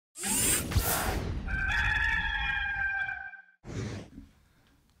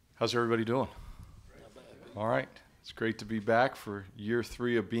How's everybody doing? All right. It's great to be back for year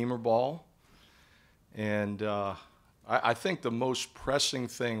 3 of Beamer Ball. And I think the most pressing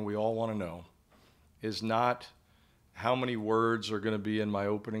thing we all want to know is not how many words are going to be in my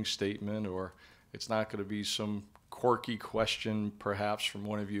opening statement, or it's not going to be some quirky question perhaps from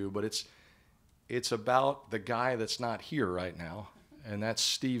one of you, but it's about the guy that's not here right now, and that's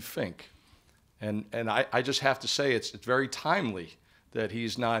Steve Fink. And I just have to say it's very timely that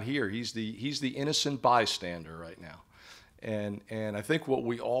he's not here. He's the innocent bystander right now. And I think what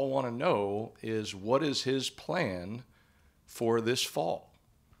we all want to know is, what is his plan for this fall?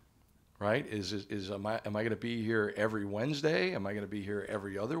 Right? Am I going to be here every Wednesday? Am I going to be here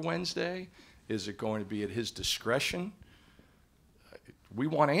every other Wednesday? Is it going to be at his discretion? We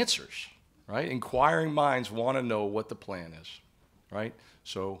want answers, right? Inquiring minds want to know what the plan is, right?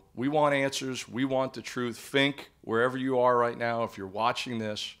 So we want answers. We want the truth. Fink, wherever you are right now, if you're watching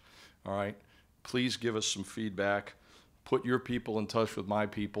this, all right, please give us some feedback. Put your people in touch with my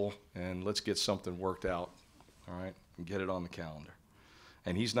people, and let's get something worked out, all right, and get it on the calendar.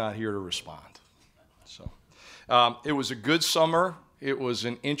 And he's not here to respond. So it was a good summer. It was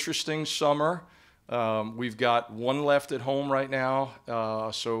an interesting summer. We've got one left at home right now,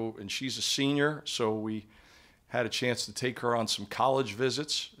 and she's a senior, so we had a chance to take her on some college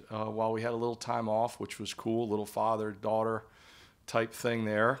visits while we had a little time off, which was cool, little father-daughter type thing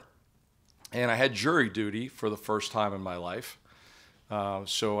there. And I had jury duty for the first time in my life.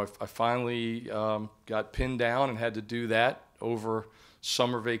 So I finally got pinned down and had to do that over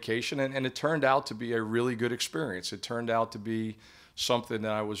summer vacation. And it turned out to be a really good experience. It turned out to be something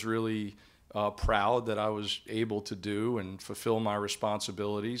that I was really proud that I was able to do and fulfill my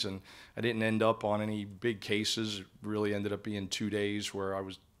responsibilities. And I didn't end up on any big cases. It really ended up being 2 days where I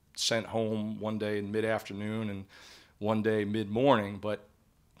was sent home one day in mid-afternoon and one day mid-morning. But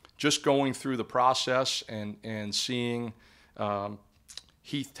just going through the process and seeing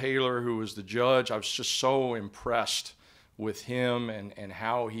Heath Taylor, who was the judge, I was just so impressed with him and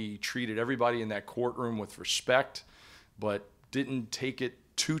how he treated everybody in that courtroom with respect, but didn't take it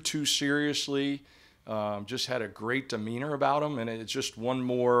too seriously. Just had a great demeanor about him, and it's just one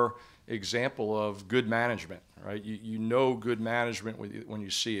more example of good management, right? You know good management when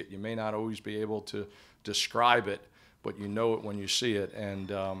you see it. You may not always be able to describe it, but you know it when you see it.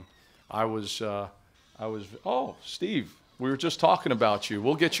 And oh, Steve, we were just talking about you.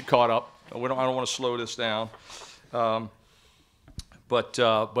 We'll get you caught up. I don't want to slow this down. But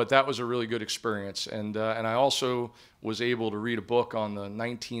that was a really good experience. And I also was able to read a book on the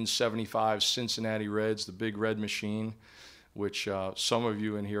 1975 Cincinnati Reds, the Big Red Machine, which some of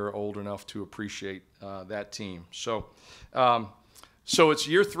you in here are old enough to appreciate that team. So it's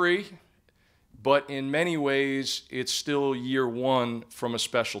year 3. But in many ways, it's still year 1 from a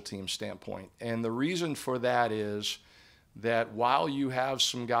special team standpoint. And the reason for that is that while you have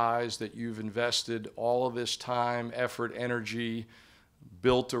some guys that you've invested all of this time, effort, energy,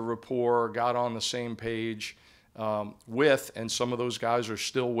 built a rapport, got on the same page with, and some of those guys are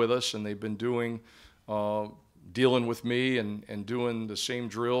still with us, and they've been dealing with me and doing the same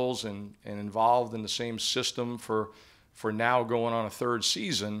drills and involved in the same system for now going on a 3rd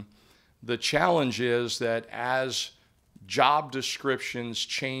season. The challenge is that as job descriptions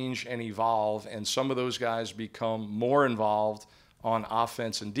change and evolve, and some of those guys become more involved on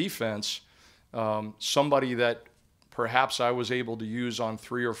offense and defense, somebody that perhaps I was able to use on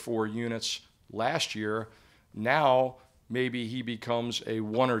 3 or 4 units last year, now maybe he becomes a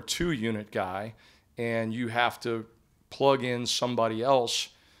 1 or 2 unit guy, and you have to plug in somebody else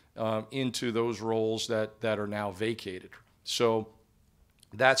into those roles that are now vacated. So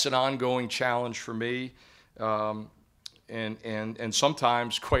that's an ongoing challenge for me, and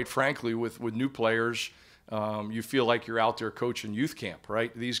sometimes, quite frankly, with new players, you feel like you're out there coaching youth camp,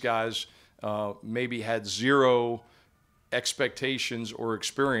 right? These guys maybe had 0 expectations or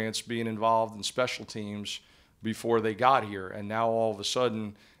experience being involved in special teams before they got here, and now all of a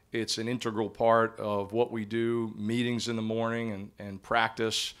sudden it's an integral part of what we do, meetings in the morning and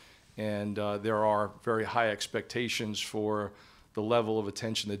practice, and there are very high expectations for the level of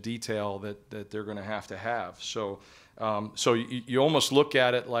attention to detail that they're going to have. So you almost look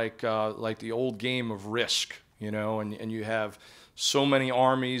at it like the old game of Risk, and you have so many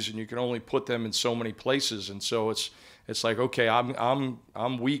armies and you can only put them in so many places, and so it's like, okay,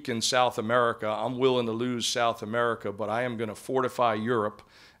 I'm weak in South America. I'm willing to lose South America, but I am going to fortify Europe,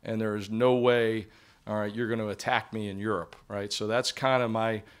 and there is no way, all right, you're going to attack me in Europe, right? So that's kind of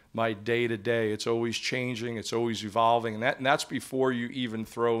my day-to-day. It's always changing. It's always evolving. And that's before you even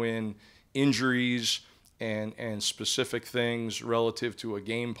throw in injuries and specific things relative to a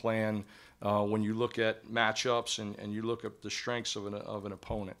game plan when you look at matchups and you look at the strengths of an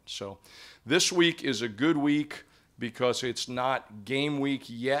opponent. So this week is a good week because it's not game week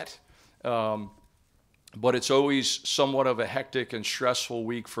yet, but it's always somewhat of a hectic and stressful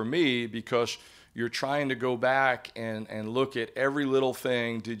week for me because you're trying to go back and look at every little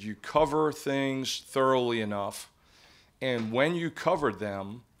thing. Did you cover things thoroughly enough? And when you covered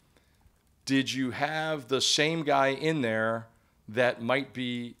them, did you have the same guy in there that might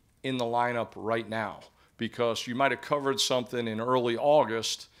be in the lineup right now? Because you might have covered something in early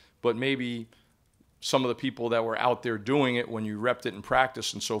August, but maybe some of the people that were out there doing it when you repped it in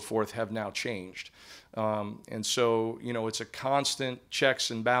practice and so forth have now changed. And so, it's a constant checks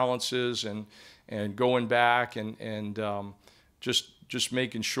and balances and going back and just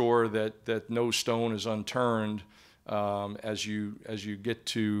making sure that no stone is unturned as you get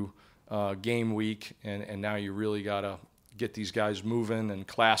to game week, and now you really got to get these guys moving and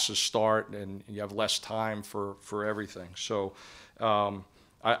classes start and you have less time for everything. So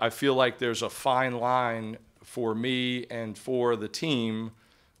I feel like there's a fine line for me and for the team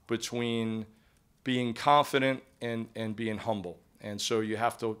between being confident and being humble. And so you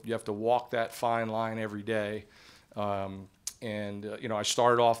have to walk that fine line every day. I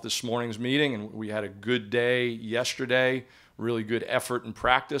started off this morning's meeting, and we had a good day yesterday, really good effort in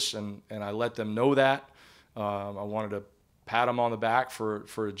practice, and I let them know that. I wanted to pat them on the back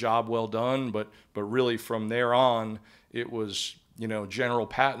for a job well done, but really from there on, it was general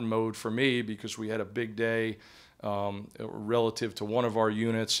patting mode for me because we had a big day relative to one of our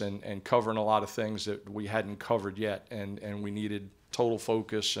units and covering a lot of things that we hadn't covered yet, and we needed total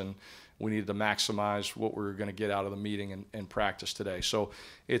focus, and we needed to maximize what we were going to get out of the meeting and practice today. So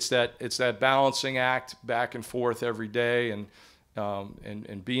it's that balancing act back and forth every day,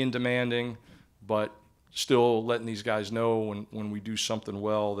 and being demanding, but still letting these guys know when we do something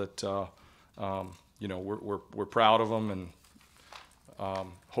well that we're proud of them, and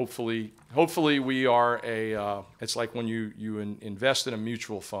hopefully we are it's like when you invest in a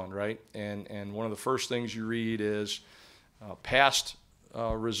mutual fund, right? And one of the first things you read is past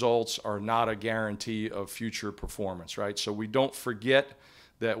results are not a guarantee of future performance, right? So we don't forget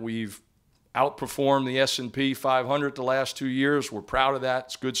that we've outperformed the S&P 500 the last 2 years. We're proud of that.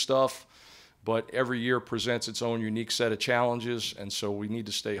 It's good stuff. But every year presents its own unique set of challenges, and so we need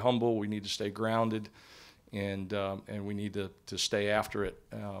to stay humble. We need to stay grounded, and we need to stay after it.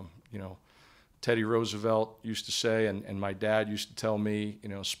 Teddy Roosevelt used to say, and my dad used to tell me,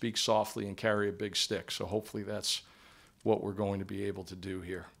 speak softly and carry a big stick. So hopefully that's what we're going to be able to do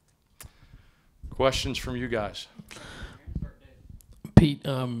here. Questions from you guys? Pete,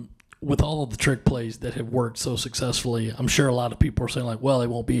 with all of the trick plays that have worked so successfully, I'm sure a lot of people are saying like, well, they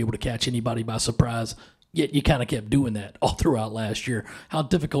won't be able to catch anybody by surprise. Yet you kind of kept doing that all throughout last year. How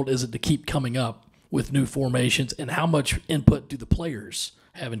difficult is it to keep coming up with new formations, and how much input do the players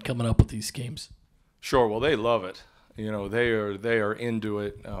have in coming up with these schemes? Sure. Well, they love it. They are into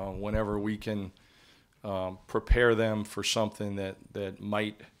it whenever we can prepare them for something that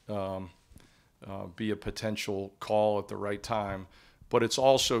might be a potential call at the right time. But it's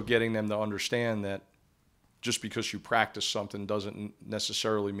also getting them to understand that just because you practice something doesn't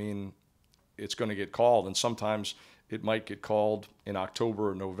necessarily mean it's going to get called. And sometimes it might get called in October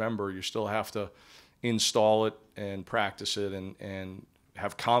or November. You still have to install it and practice it and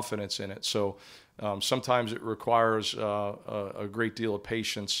have confidence in it. So sometimes it requires a great deal of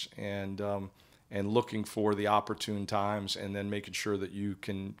patience and looking for the opportune times and then making sure that you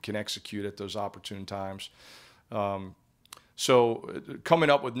can execute at those opportune times. So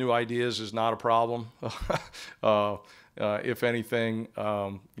coming up with new ideas is not a problem. If anything,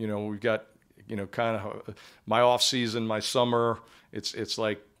 we've got, kind of my off season, my summer, it's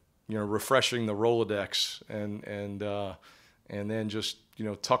like, refreshing the Rolodex and then just,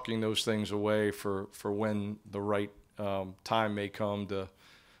 tucking those things away for when the right time may come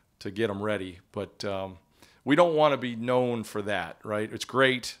to get them ready. But we don't want to be known for that, right? It's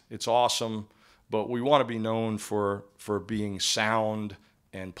great. It's awesome. But we want to be known for being sound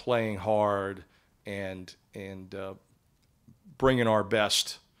and playing hard and bringing our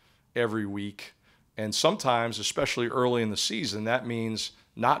best every week. And sometimes, especially early in the season, that means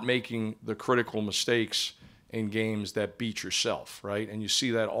not making the critical mistakes in games that beat yourself, right? And you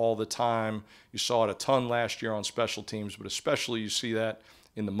see that all the time. You saw it a ton last year on special teams, but especially you see that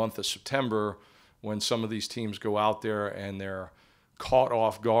in the month of September when some of these teams go out there and they're caught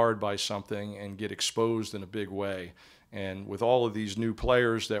off guard by something and get exposed in a big way. And with all of these new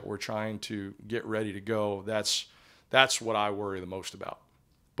players that we're trying to get ready to go, that's what I worry the most about.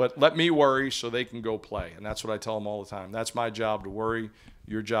 But let me worry so they can go play. And that's what I tell them all the time. That's my job, to worry.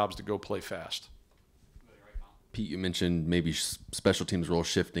 Your job's to go play fast. Pete, you mentioned maybe special teams role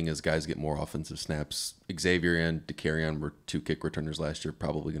shifting as guys get more offensive snaps. Xavier and DeCarrion were 2 kick returners last year,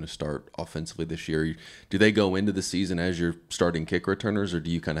 probably going to start offensively this year. Do they go into the season as your starting kick returners, or do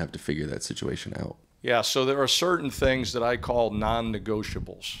you kind of have to figure that situation out? Yeah, so there are certain things that I call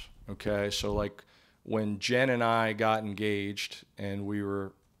non-negotiables, okay? So like when Jen and I got engaged and we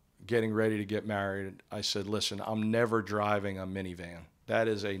were getting ready to get married, I said, listen, I'm never driving a minivan. That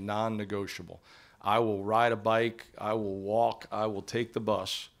is a non-negotiable. I will ride a bike, I will walk, I will take the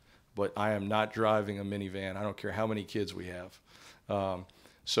bus, but I am not driving a minivan. I don't care how many kids we have.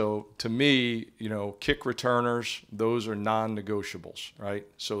 So to me, kick returners, those are non-negotiables, right?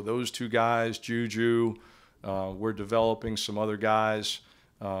 So those 2 guys, Juju, we're developing some other guys.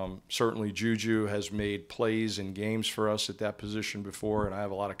 Certainly Juju has made plays in games for us at that position before, and I have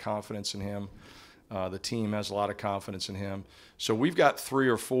a lot of confidence in him. The team has a lot of confidence in him. So we've got 3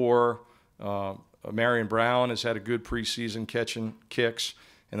 or 4. Marion Brown has had a good preseason catching kicks.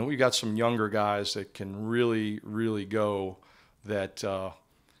 And then we've got some younger guys that can really, really go that,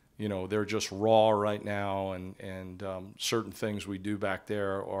 they're just raw right now. And certain things we do back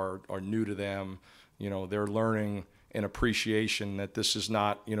there are new to them. They're learning an appreciation that this is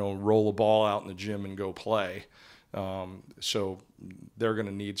not, roll a ball out in the gym and go play. So they're going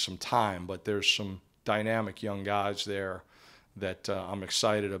to need some time. But there's some dynamic young guys there that I'm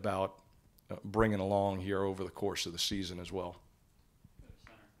excited about bringing along here over the course of the season as well.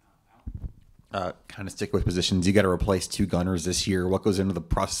 Kind of stick with positions. You got to replace 2 gunners this year. What goes into the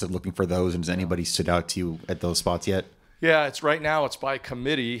process of looking for those? And has anybody stood out to you at those spots yet? Yeah, right now it's by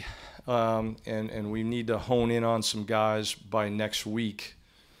committee, and we need to hone in on some guys by next week.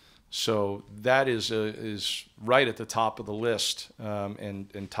 So that is right at the top of the list,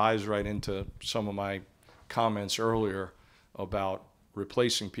 and ties right into some of my comments earlier about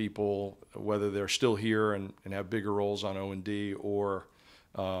replacing people, whether they're still here and have bigger roles on O&D, or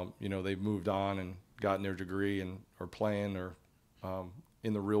they've moved on and gotten their degree and are playing or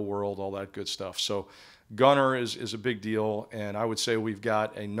in the real world, all that good stuff. So gunner is a big deal, and I would say we've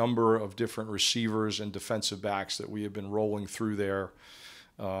got a number of different receivers and defensive backs that we have been rolling through there.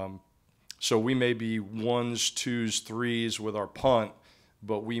 So we may be 1s, 2s, 3s with our punt,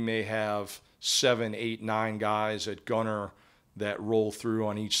 but we may have 7, 8, 9 guys at gunner that roll through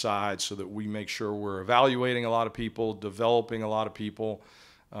on each side, so that we make sure we're evaluating a lot of people, developing a lot of people.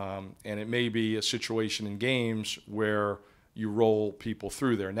 And it may be a situation in games where you roll people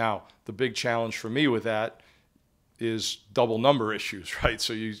through there. Now, the big challenge for me with that is double number issues, right?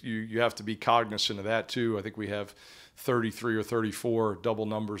 So you have to be cognizant of that too. I think we have 33 or 34 double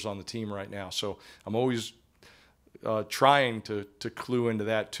numbers on the team right now. So I'm always trying to clue into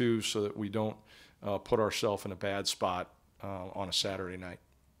that too, so that we don't put ourselves in a bad spot on a Saturday night.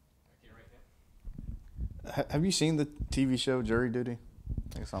 Have you seen the TV show Jury Duty?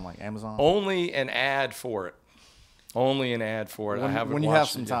 I think it's on like Amazon. Only an ad for it. Only an ad for it. I haven't when you watched have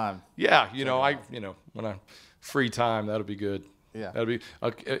some it yet. time. Yeah, when I free time, that'll be good. Yeah. That'll be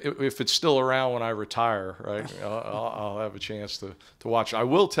if it's still around when I retire, right? I'll have a chance to watch it. I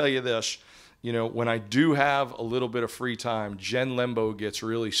will tell you this, when I do have a little bit of free time, Jen Lembo gets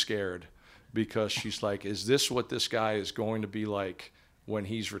really scared, because she's like, is this what this guy is going to be like when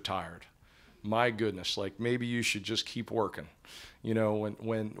he's retired? My goodness, like maybe you should just keep working.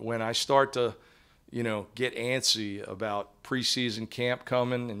 When I start to, get antsy about preseason camp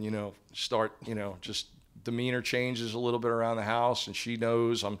coming and, start, just demeanor changes a little bit around the house, and she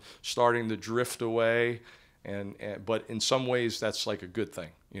knows I'm starting to drift away. But in some ways that's like a good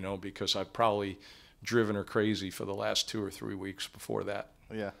thing, because I've probably driven her crazy for the last 2 or 3 weeks before that.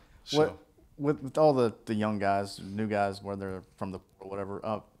 Yeah. So. With all the young guys, new guys, whether they're from the or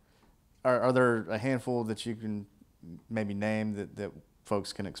whatever, are there a handful that you can maybe name that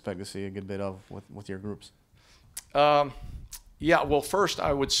folks can expect to see a good bit of with your groups? Yeah, well, first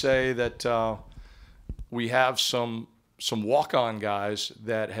I would say that we have some walk-on guys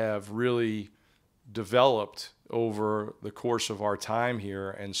that have really developed over the course of our time here,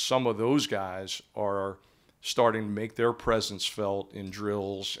 and some of those guys are starting to make their presence felt in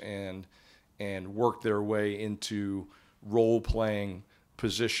drills and work their way into role-playing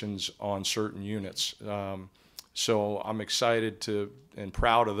positions on certain units. So I'm excited and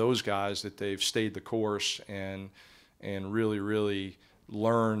proud of those guys that they've stayed the course and really, really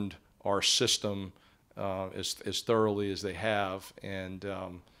learned our system as thoroughly as they have, and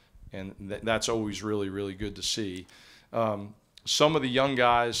that's always really, really good to see. Some of the young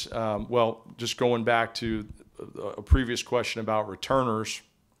guys, just going back to a previous question about returners,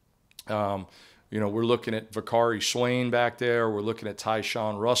 We're looking at Vakari Swain back there. We're looking at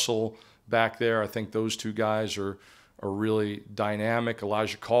Tyshawn Russell back there. I think those two guys are really dynamic.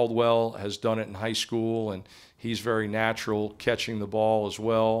 Elijah Caldwell has done it in high school, and he's very natural catching the ball as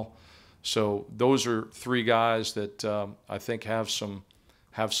well. So those are three guys that I think have some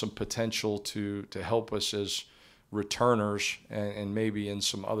potential to help us as returners and maybe in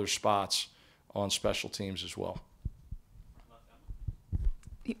some other spots on special teams as well.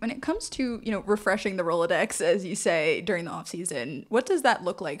 When it comes to, refreshing the Rolodex, as you say, during the offseason, what does that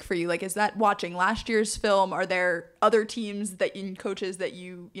look like for you? Like, is that watching last year's film? Are there other teams and coaches that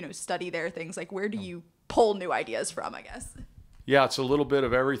you study their things? Like, where do you pull new ideas from, I guess? Yeah, it's a little bit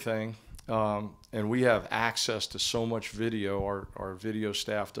of everything. And we have access to so much video. Our video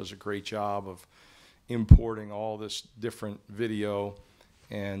staff does a great job of importing all this different video.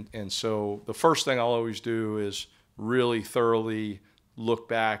 And so the first thing I'll always do is really thoroughly look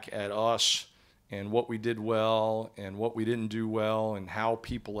back at us and what we did well and what we didn't do well and how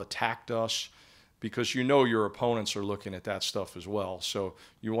people attacked us, because your opponents are looking at that stuff as well. So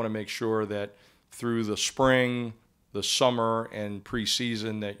you want to make sure that through the spring, the summer, and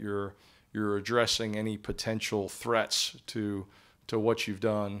preseason that you're addressing any potential threats to what you've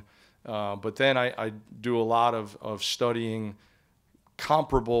done. But then I do a lot of studying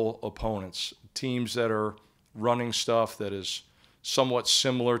comparable opponents, teams that are running stuff that is somewhat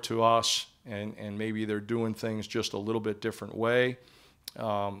similar to us, and maybe they're doing things just a little bit different way.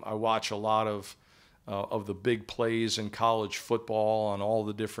 I watch a lot of the big plays in college football on all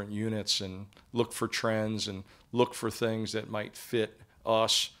the different units and look for trends and look for things that might fit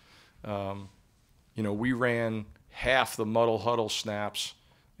us. We ran half the muddle huddle snaps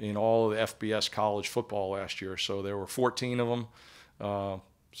in all of the FBS college football last year, so there were 14 of them.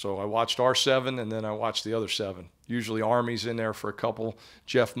 So I watched our 7, and then I watched the other 7. Usually Army's in there for a couple.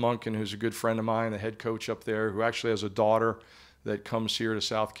 Jeff Munkin, who's a good friend of mine, the head coach up there, who actually has a daughter that comes here to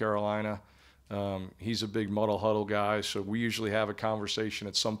South Carolina. He's a big muddle huddle guy, so we usually have a conversation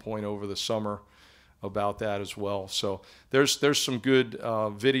at some point over the summer about that as well. So there's some good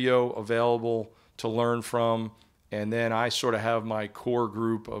video available to learn from, and then I sort of have my core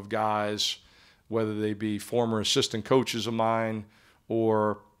group of guys, whether they be former assistant coaches of mine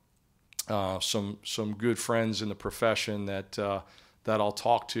or some good friends in the profession that I'll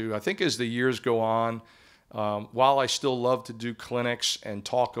talk to. I think as the years go on, while I still love to do clinics and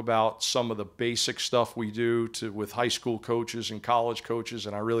talk about some of the basic stuff we do with high school coaches and college coaches,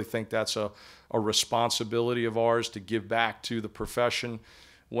 and I really think that's a responsibility of ours to give back to the profession.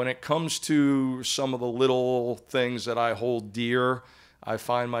 When it comes to some of the little things that I hold dear, I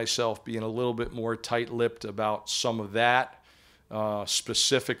find myself being a little bit more tight-lipped about some of that.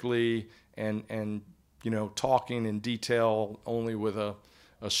 Specifically, and talking in detail only with a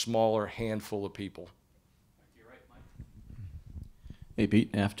smaller handful of people. Hey Pete,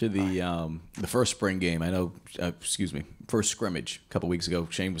 after the first spring game, first scrimmage a couple weeks ago,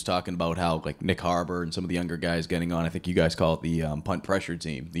 Shane was talking about how like Nick Harbor and some of the younger guys getting on. I think you guys call it the punt pressure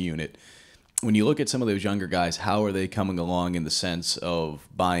team, the unit. When you look at some of those younger guys, how are they coming along in the sense of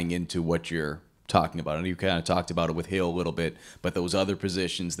buying into what you're talking about? And you kind of talked about it with Hill a little bit, but those other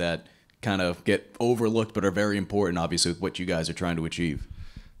positions that kind of get overlooked but are very important, obviously, with what you guys are trying to achieve.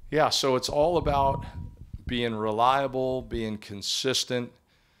 Yeah, so it's all about being reliable, being consistent,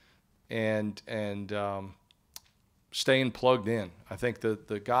 and staying plugged in. I think that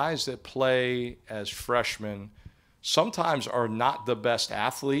the guys that play as freshmen sometimes are not the best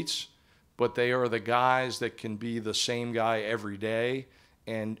athletes, but they are the guys that can be the same guy every day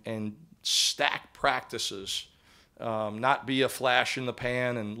and stack practices, not be a flash in the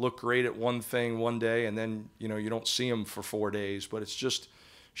pan and look great at one thing one day and then you don't see them for 4 days. But it's just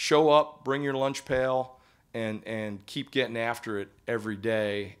show up, bring your lunch pail, and keep getting after it every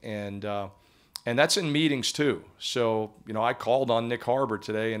day. And that's in meetings too. So I called on Nick Harbor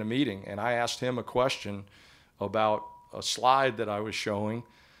today in a meeting, and I asked him a question about a slide that I was showing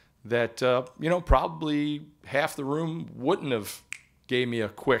that probably half the room wouldn't have gave me a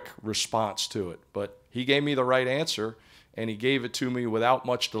quick response to it, but he gave me the right answer, and he gave it to me without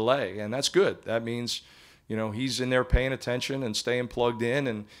much delay, and that's good. That means he's in there paying attention and staying plugged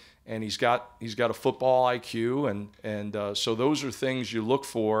in, and he's got a football IQ, and so those are things you look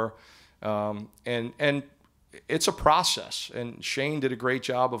for, and it's a process. And Shane did a great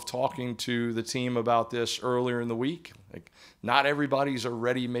job of talking to the team about this earlier in the week. Like, not everybody's a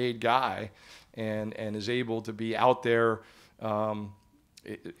ready-made guy, and is able to be out there.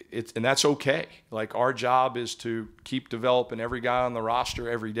 And that's okay. Like, our job is to keep developing every guy on the roster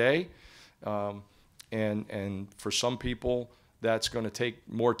every day. And for some people, that's going to take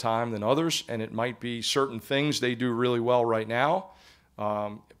more time than others, and it might be certain things they do really well right now,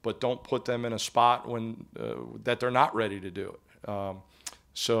 but don't put them in a spot when that they're not ready to do it. I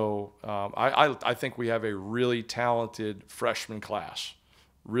think we have a really talented freshman class,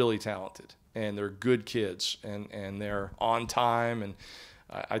 really talented, and they're good kids, and they're on time. And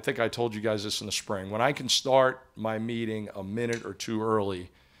I think I told you guys this in the spring. When I can start my meeting a minute or two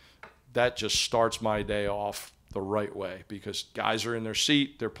early, that just starts my day off the right way, because guys are in their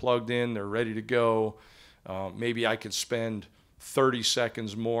seat, they're plugged in, they're ready to go. Maybe I could spend 30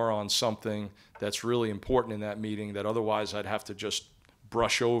 seconds more on something that's really important in that meeting that otherwise I'd have to just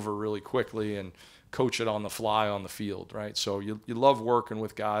brush over really quickly and coach it on the fly on the field, right? So you love working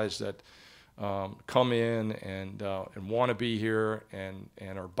with guys that come in and want to be here and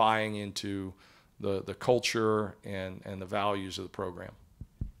are buying into the culture and the values of the program.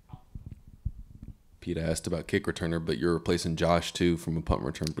 Pete asked about kick returner, but you're replacing Josh too from a punt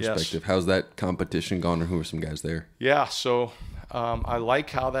return perspective. Yes. How's that competition gone, or who are some guys there? Yeah, so I like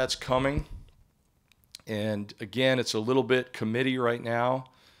how that's coming. And again, it's a little bit committee right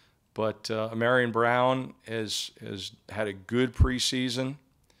now, but Marion Brown has had a good preseason.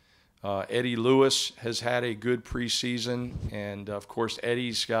 Eddie Lewis has had a good preseason, and of course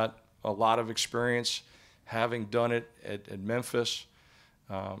Eddie's got a lot of experience having done it at Memphis.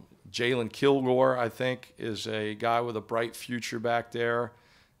 Jalen Kilgore, I think, is a guy with a bright future back there,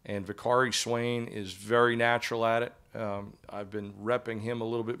 and Vicari Swain is very natural at it. I've been repping him a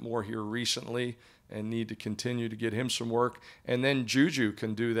little bit more here recently and need to continue to get him some work. And then Juju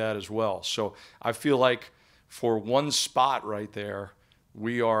can do that as well. So I feel like for one spot right there,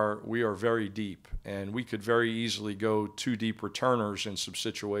 we are very deep, and we could very easily go two deep returners in some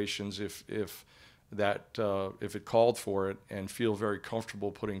situations if it called for it, and feel very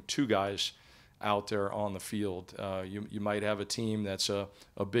comfortable putting two guys out there on the field. You might have a team that's a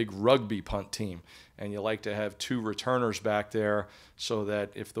big rugby punt team, and you like to have two returners back there so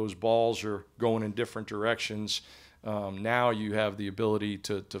that if those balls are going in different directions, now you have the ability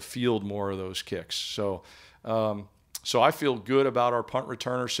to field more of those kicks. So I feel good about our punt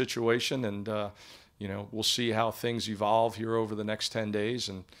returner situation, and we'll see how things evolve here over the next 10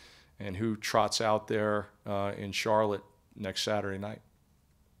 days and who trots out there in Charlotte next Saturday night.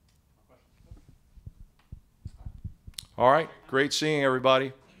 All right, great seeing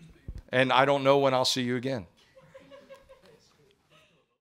everybody. And I don't know when I'll see you again.